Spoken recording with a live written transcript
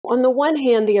on the one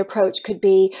hand, the approach could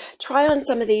be try on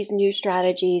some of these new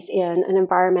strategies in an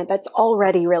environment that's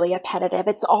already really appetitive.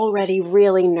 It's already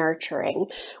really nurturing,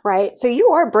 right? So you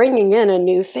are bringing in a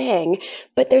new thing,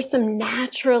 but there's some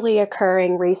naturally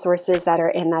occurring resources that are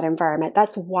in that environment.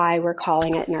 That's why we're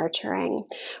calling it nurturing,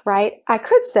 right? I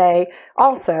could say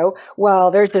also,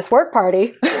 well, there's this work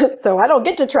party, so I don't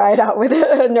get to try it out with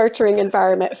a nurturing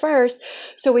environment first.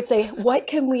 So we'd say, what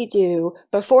can we do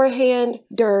beforehand,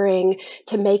 during,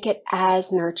 to make it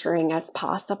as nurturing as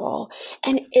possible?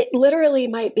 And it literally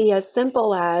might be as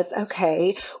simple as,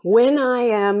 okay, when I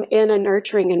am in a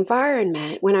nurturing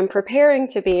environment, when I'm preparing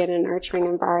to be in a nurturing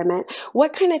environment,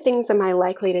 what kind of things am I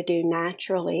likely to do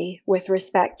naturally with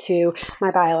respect to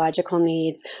my biological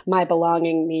needs, my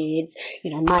belonging needs,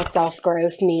 my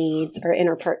self-growth needs or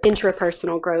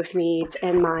intrapersonal growth needs,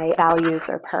 and my values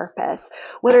or purpose?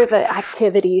 What are the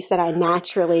activities that I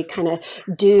naturally kind of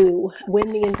do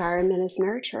when the environment is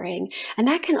nurturing? And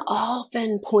that can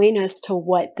often point us to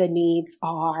what the needs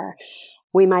are.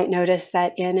 We might notice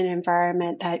that in an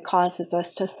environment that causes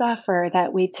us to suffer,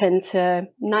 that we tend to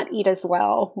not eat as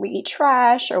well. We eat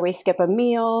trash, or we skip a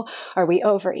meal, or we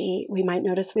overeat. We might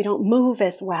notice we don't move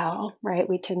as well, right?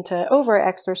 We tend to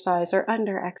over-exercise or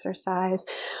under-exercise.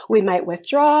 We might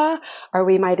withdraw, or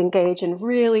we might engage in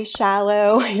really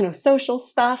shallow, social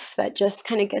stuff that just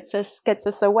kind of gets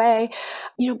us away.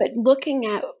 But looking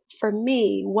at, for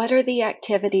me, what are the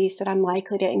activities that I'm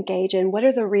likely to engage in? What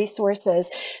are the resources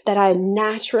that I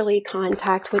naturally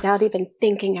contact without even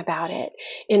thinking about it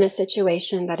in a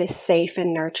situation that is safe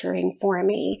and nurturing for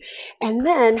me? And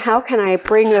then how can I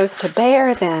bring those to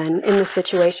bear then in the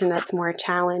situation that's more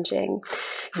challenging?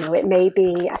 It may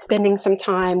be spending some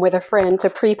time with a friend to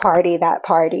pre-party that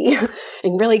party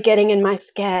and really getting in my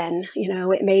skin.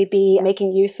 It may be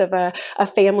making use of a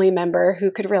family member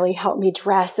who could really help me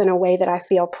dress in a way that I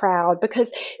feel proud.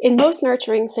 Because in most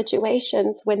nurturing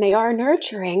situations, when they are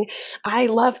nurturing, I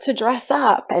love to dress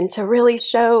up and to really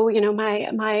show,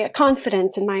 my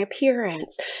confidence in my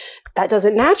appearance. That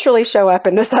doesn't naturally show up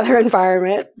in this other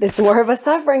environment. It's more of a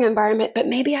suffering environment, but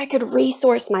maybe I could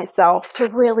resource myself to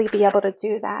really be able to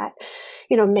do that.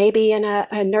 Maybe in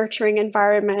a nurturing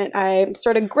environment, I'm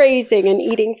sort of grazing and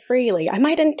eating freely. I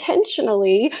might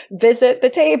intentionally visit the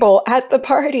table at the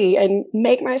party and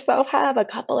make myself have a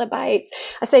couple of bites.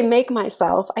 I say make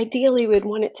myself. Ideally, we'd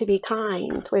want it to be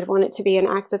kind. We'd want it to be an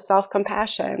act of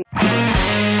self-compassion.